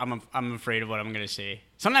I'm afraid of what I'm gonna see.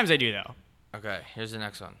 Sometimes I do though. Okay, here's the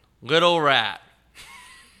next one. Little rat.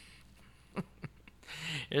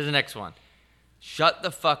 Here's the next one. Shut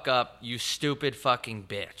the fuck up, you stupid fucking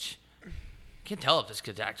bitch. Can't tell if this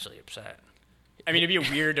kid's actually upset. I mean, it'd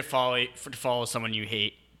be weird to follow someone you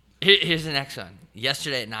hate. Here's the next one.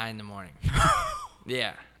 Yesterday at 9 in the morning.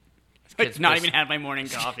 Yeah. It's not even had my morning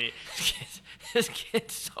coffee. This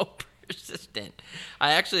kid's so persistent.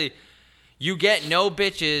 You get no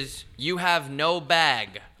bitches. You have no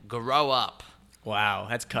bag. Grow up. Wow,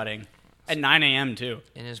 that's cutting. At 9 a.m. too.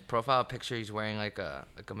 In his profile picture, he's wearing like a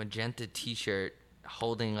magenta T-shirt,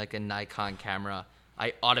 holding like a Nikon camera.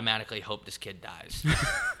 I automatically hope this kid dies.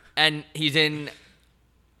 And he's in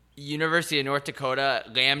University of North Dakota,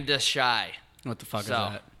 Lambda Chi. What the fuck is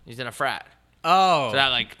that? He's in a frat. Oh. So that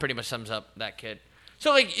like pretty much sums up that kid.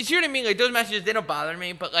 So like, you see what I mean? Like those messages, they don't bother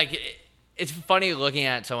me, but like it's funny looking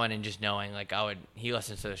at someone and just knowing like he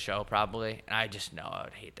listens to the show probably, and I just know I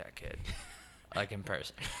would hate that kid, like in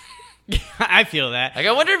person. I feel that. Like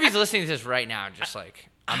I wonder if he's listening to this right now, just like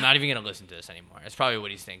I'm not even gonna listen to this anymore. That's probably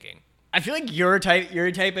what he's thinking. I feel like your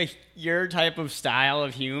type of style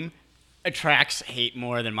of Hume attracts hate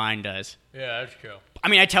more than mine does. Yeah, that's true. I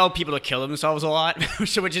mean, I tell people to kill themselves a lot,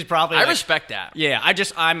 which is probably. I respect that. Yeah,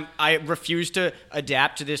 I refuse to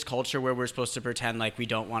adapt to this culture where we're supposed to pretend like we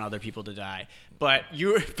don't want other people to die. But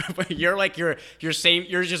you're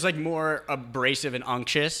just like more abrasive and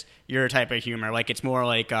unctuous. Your type of humor, like it's more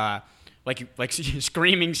like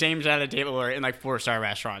screaming same side of the table or in like 4-star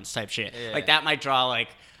restaurants type shit. Yeah. Like that might draw like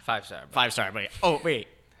 5-star. 5-star. But wait,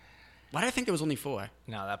 why did I think there was only 4?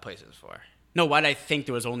 No, that place is 4. No, why did I think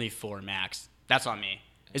there was only 4 max? That's on me.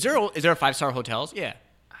 Is there 5-star hotels? Yeah.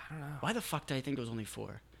 I don't know. Why the fuck did I think there was only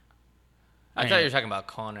 4? I thought you were talking about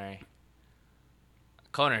culinary.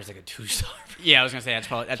 Culinary is like a 2-star. Yeah, I was gonna say that's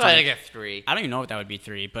probably like a 3. I don't even know if that would be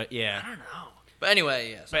 3, but yeah. I don't know. But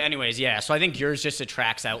anyway, yes. But anyways, yeah. So I think yours just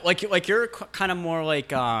attracts out. Like you're kind of more like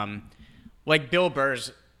Bill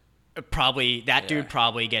Burr's. Probably that dude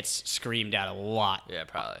probably gets screamed at a lot. Yeah,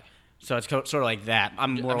 probably. So it's sort of like that.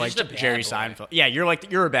 I'm more like just a bad Jerry boy. Seinfeld. Yeah,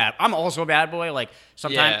 you're a bad. I'm also a bad boy. Like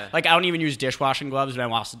sometimes, like I don't even use dishwashing gloves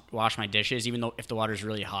when I wash my dishes, even though if the water's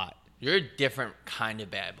really hot. You're a different kind of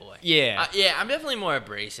bad boy. Yeah. Yeah, I'm definitely more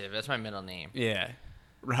abrasive. That's my middle name. Yeah,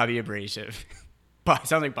 Robbie Abrasive.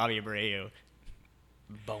 Sounds like Bobby Abreu.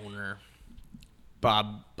 Boner.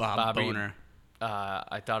 Bobby Boner.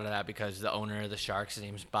 I thought of that because the owner of the Sharks, his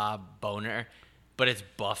name's Bob Boner, but it's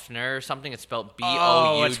Buffner or something. It's spelled B-O-U-G-H.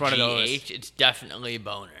 Oh, it's one of those. It's definitely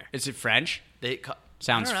Boner. Is it French?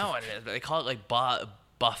 Sounds. I don't know what it is, but they call it like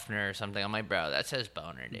Buffner or something. I'm like, bro, that says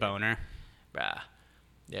Boner, dude. Boner. Bruh.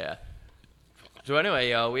 Yeah. So anyway,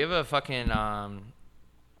 we have a fucking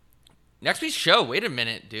next week's show. Wait a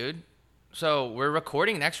minute, dude. So we're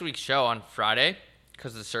recording next week's show on Friday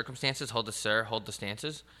because of the circumstances. Hold the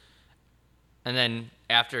stances. And then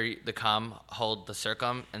after the hold the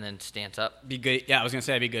circum, and then stance up. Be good. Yeah, I was gonna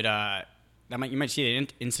say that'd be good. You might see it in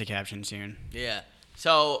Insta caption soon. Yeah.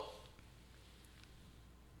 So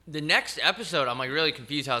the next episode, I'm like really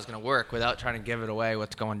confused how it's gonna work without trying to give it away.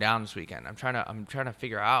 What's going down this weekend? I'm trying to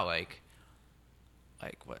figure out like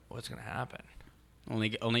what's gonna happen.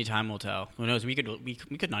 Only time will tell. Who knows? We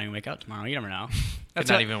could not even wake up tomorrow. You never know. That's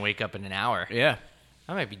not even wake up in an hour. Yeah.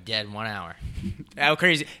 I might be dead in 1 hour. How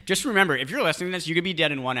crazy. Just remember, if you're listening to this, you could be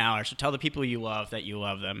dead in 1 hour. So tell the people you love that you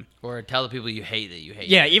love them. Or tell the people you hate that you hate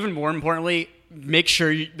Yeah, them. even more importantly, make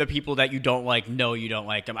sure the people that you don't like know you don't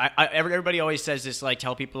like them. Everybody always says this, like,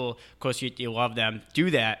 tell people close you love them. Do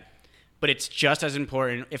that. But it's just as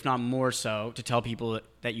important, if not more so, to tell people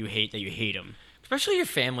that you hate them. Especially your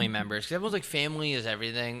family members. Because everyone's like, family is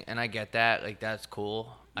everything. And I get that. Like, that's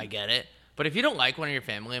cool. I get it. But if you don't like one of your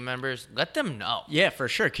family members, let them know. Yeah, for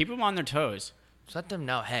sure. Keep them on their toes. Just let them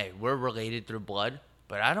know, hey, we're related through blood,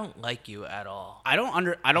 but I don't like you at all. I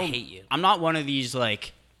don't hate you. I'm not one of these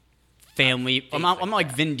like family. I'm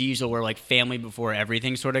like Vin Diesel, where like family before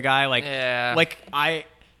everything sort of guy. Like, Yeah. like I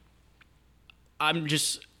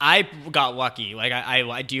got lucky. Like I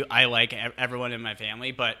like everyone in my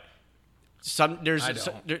family, but there's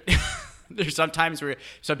sometimes where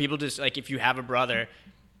some people just like, if you have a brother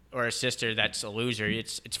or a sister that's a loser,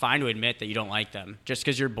 it's fine to admit that you don't like them. Just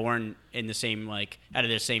because you're born in the same, like, out of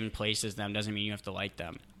the same place as them doesn't mean you have to like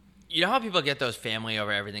them. You know how people get those family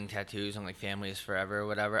over everything tattoos and like family is forever or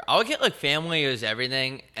whatever? I would get like family is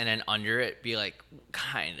everything and then under it be like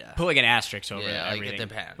kinda. Put like an asterisk over Yeah, like everything. it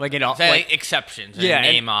depends. Like it all, Say, like, like exceptions. And Yeah,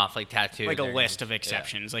 name off like tattoos. like a list of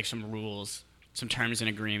exceptions, like some rules, some terms and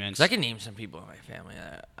agreements. 'Cause I can name some people in my family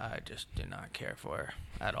that I just do not care for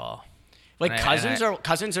at all. Like And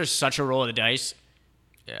cousins are such a roll of the dice.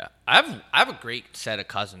 Yeah, I have a great set of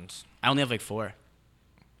cousins. I only have like 4.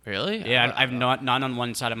 Really? Yeah, I've none on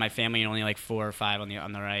one side of my family and only like 4 or 5 on the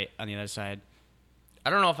other side. I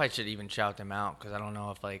don't know if I should even shout them out because I don't know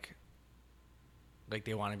if like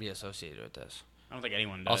they want to be associated with this. I don't think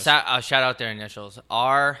anyone does. I'll shout out their initials: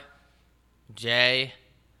 R, J,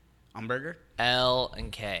 Umberger? L,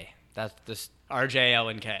 and K. That's this. RJ, L,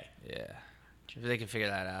 and K. Yeah, if they can figure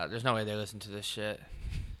that out. There's no way they listen to this shit.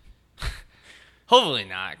 Hopefully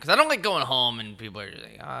not, because I don't like going home and people are just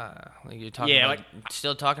like, like you're talking about,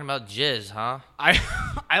 still talking about jizz, huh?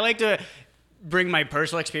 I like to bring my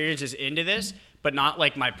personal experiences into this, but not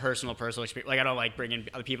like my personal experience. Like I don't like bringing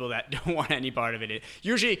other people that don't want any part of it.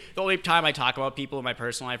 Usually, the only time I talk about people in my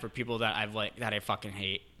personal life are people that that I fucking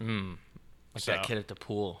hate. Like that kid at the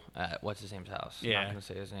pool at what's his name's house. Yeah, I'm not gonna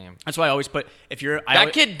say his name. That's why I always put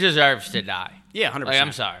kid deserves to die. Yeah, 100%. Like,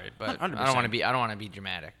 I'm sorry, but 100%. I don't want to be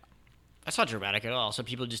dramatic. That's not dramatic at all. Some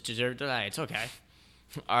people just deserve to die. It's okay.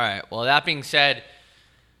 All right. Well, that being said,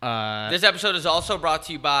 this episode is also brought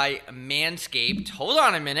to you by Manscaped. Hold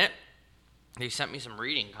on a minute. They sent me some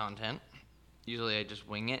reading content. Usually I just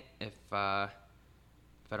wing it if I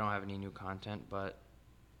don't have any new content, but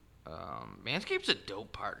Manscaped's a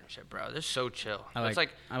dope partnership, bro. They're so chill. I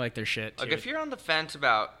like their shit too. Like if you're on the fence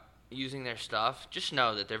about using their stuff, just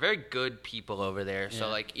know that they're very good people over there. Yeah. So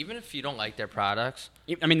like even if you don't like their products,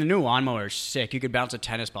 I mean the new lawnmower is sick. You could bounce a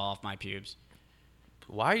tennis ball off my pubes.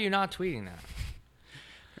 Why are you not tweeting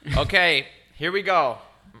that? Okay, here we go.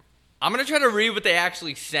 I'm gonna try to read what they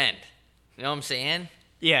actually sent. You know what I'm saying?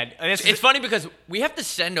 Yeah, it's funny because we have to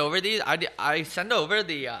send over these. I send over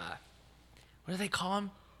the what do they call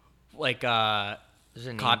them? Like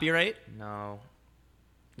copyright? No.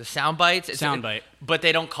 The sound bites? Soundbite. But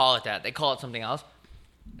they don't call it that. They call it something else.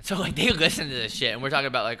 So, like, they listen to this shit, and we're talking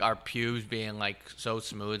about, like, our pubes being, like, so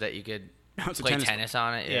smooth that you could play tennis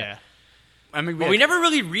on it. Yeah. I mean, we never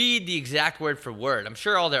really read the exact word for word. I'm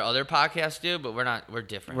sure all their other podcasts do, but we're not. We're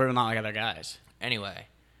different. We're not like other guys. Anyway,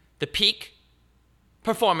 the Peak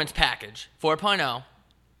Performance Package 4.0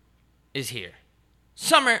 is here.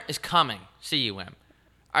 Summer is coming. CUM.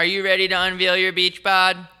 Are you ready to unveil your beach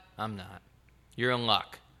bod? I'm not. You're in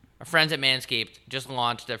luck. Our friends at Manscaped just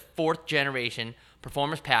launched their 4th generation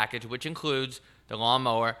performance package, which includes the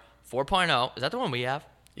Lawnmower 4.0. Is that the one we have?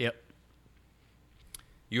 Yep.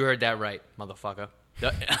 You heard that right, motherfucker.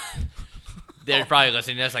 They're probably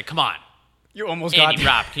listening to this like, come on. You almost Andy,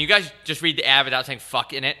 Rob, can you guys just read the ad without saying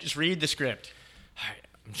fuck in it? Just read the script. All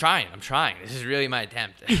right, I'm trying. This is really my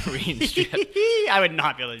attempt at reading the script. I would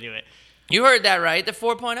not be able to do it. You heard that right, the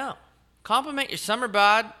 4.0. Compliment your summer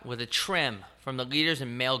bod with a trim from the leaders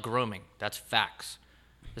in male grooming. That's facts.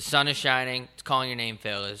 The sun is shining. It's calling your name,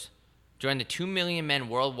 fellas. Join the 2 million men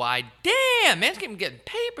worldwide. Damn, Manscaped getting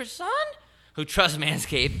paper, son. Who trust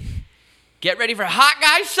Manscaped. Get ready for hot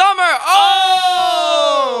guy summer.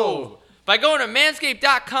 Oh! By going to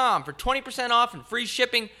manscaped.com for 20% off and free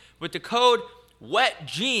shipping with the code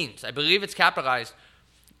WETJEANS. I believe it's capitalized.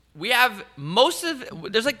 We have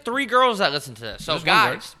there's like 3 girls that listen to this. So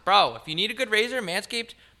guys, bro, if you need a good razor,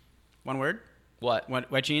 Manscaped. One word? What?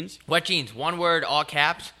 Wet jeans? Wet jeans. One word, all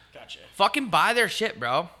caps. Gotcha. Fucking buy their shit,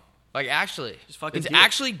 bro. Like actually. It's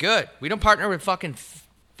actually good. We don't partner with fucking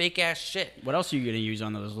fake ass shit. What else are you gonna use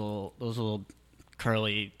on those little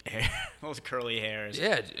curly hair, those curly hairs?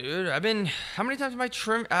 Yeah, dude. How many times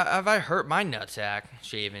have I hurt my nutsack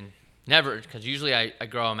shaving? Never, because usually I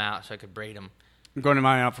grow them out so I could braid them. I'm going to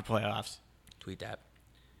mine out for playoffs. Tweet that.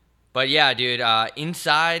 But yeah, dude,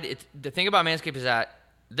 inside, the thing about Manscaped is that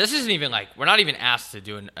this isn't even like, we're not even asked to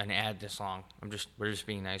do an ad this long. We're just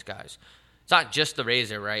being nice guys. It's not just the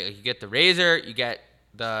razor, right? Like you get the razor, you get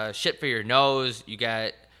the shit for your nose, you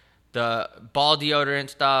get the ball deodorant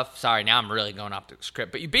stuff. Sorry, now I'm really going off the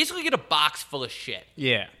script. But you basically get a box full of shit.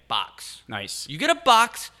 Yeah. Box. Nice. You get a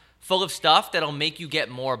box full of stuff that'll make you get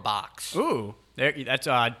more box. Ooh. There, that's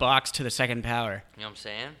box to the second power. You know what I'm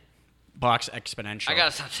saying? Box exponential. I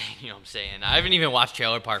gotta stop saying, you know what I'm saying. I haven't even watched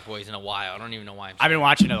Trailer Park Boys in a while. I don't even know why I'm saying I've been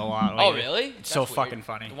watching it a lot. Oh, lately. really? It's so That's fucking weird.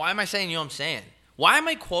 funny. Why am I saying, you know what I'm saying? Why am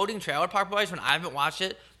I quoting Trailer Park Boys when I haven't watched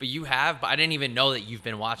it, but you have, but I didn't even know that you've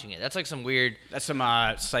been watching it? That's like some weird, That's some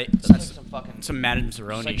that's like that's some fucking some Madame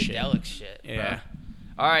Zeroni shit. psychedelic shit. Yeah.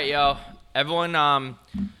 Bro. All right, yo. Everyone, I'm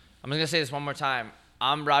going to say this one more time.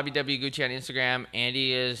 I'm Robbie W. Gucci on Instagram.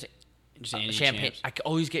 Andy is Just Andy Champagne. Champs. I can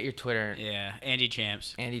always get your Twitter. Yeah, Andy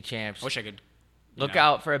Champs. Andy Champs. I wish I could. Look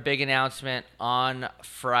out for a big announcement on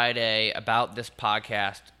Friday about this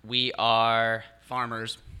podcast. We are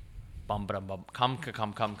Farmers. Come.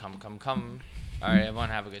 All right, everyone,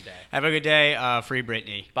 have a good day. Have a good day. Free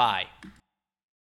Britney. Bye.